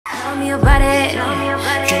me about it,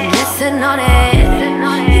 then listen on it.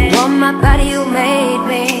 You want my body, you made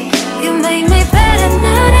me. You made me better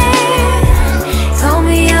than it. Call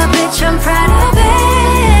me a bitch, I'm proud of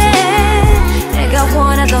it. 내가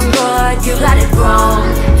원하던 것, you got it wrong.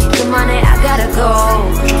 그만해, I gotta go.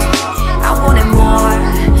 I want it more.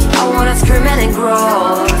 I wanna scream and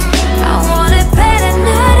grow. I want it better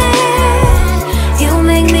than it. You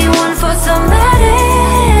make me want for somebody else.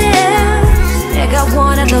 내가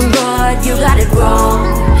원하던 것, you got it wrong.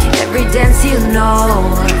 Every dance you know.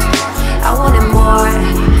 I want it more.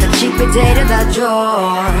 더 깊이 데려다 줘.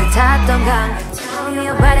 탔던 강. Tell me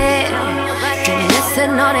about it. Then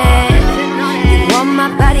listen on it. You want my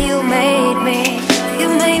body, you made me. You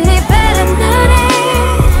made me better than it.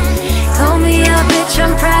 Call me a bitch,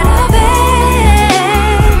 I'm proud of it.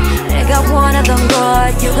 내가 원하던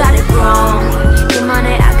것, you got it wrong.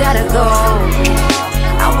 그만해, I gotta go.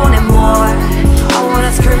 I want it more. I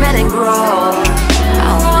wanna scream and grow.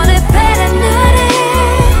 I want it better than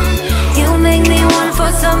it. You make me want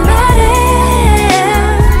for somebody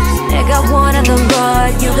else. 내가 원하던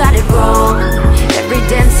것, you got it wrong. Every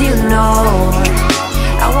dance you know.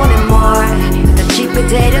 I want it more. 더 깊이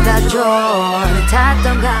데려다 줘.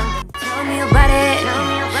 탔던 강. Tell me about it.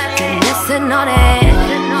 Then listen on it.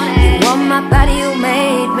 You want my body, you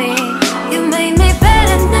made me. You made me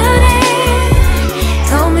better than it.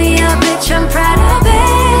 Call me a bitch, I'm proud of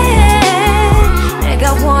it.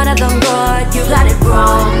 내가 원하던 것, you got it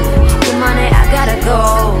wrong. 그만해, I gotta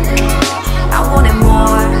go. I want it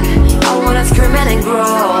more. I wanna scream and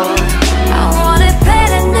grow. I want it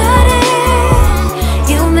better than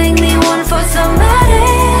it. You make me want for somebody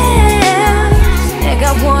else.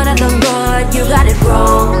 내가 원하던 것, you got it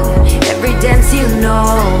wrong. Every dance you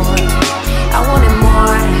know. I want it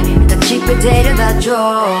more. 더 깊이 데려다 줘.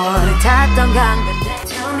 탔던 강.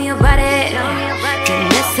 Tell me about it. Then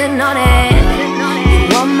listen on it.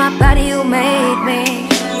 You want my body, you made me.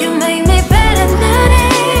 You made me better than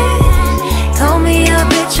it. Call me a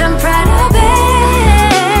bitch, I'm proud of it.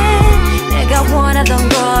 내가 원하던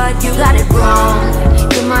것, you got it wrong.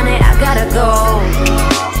 그만해, I gotta go.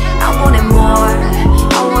 I want it more.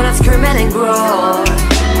 I wanna scream and grow.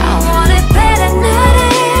 I want it better than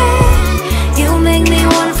it. You make me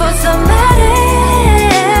want for somebody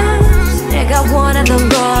else. 내가 원하던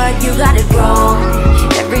것, you got it wrong.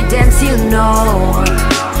 Every dance you know.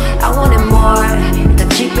 I want it more. 더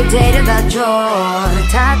깊이 데려다 줘.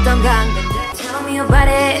 탔던 강. Tell me about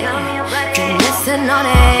it. Then listen on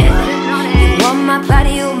it. You want my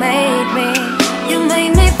body, you made me. You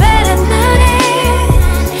made me better than it.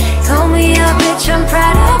 Call me a bitch, I'm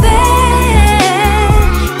proud of it.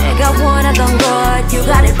 내가 원하던 것, you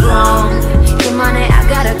got it wrong. 그만해, I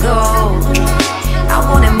gotta go. I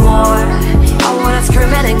want it more. I wanna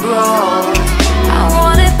scream and grow. I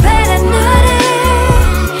want it better than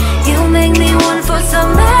it. You make me want for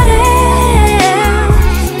somebody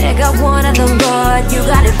else. 내가 원하던 것, you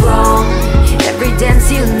got it wrong. Every dance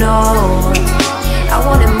you know. I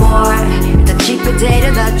want it more. 더 깊이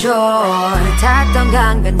데려다 줘. 탔던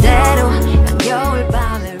강변대로 난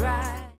겨울밤에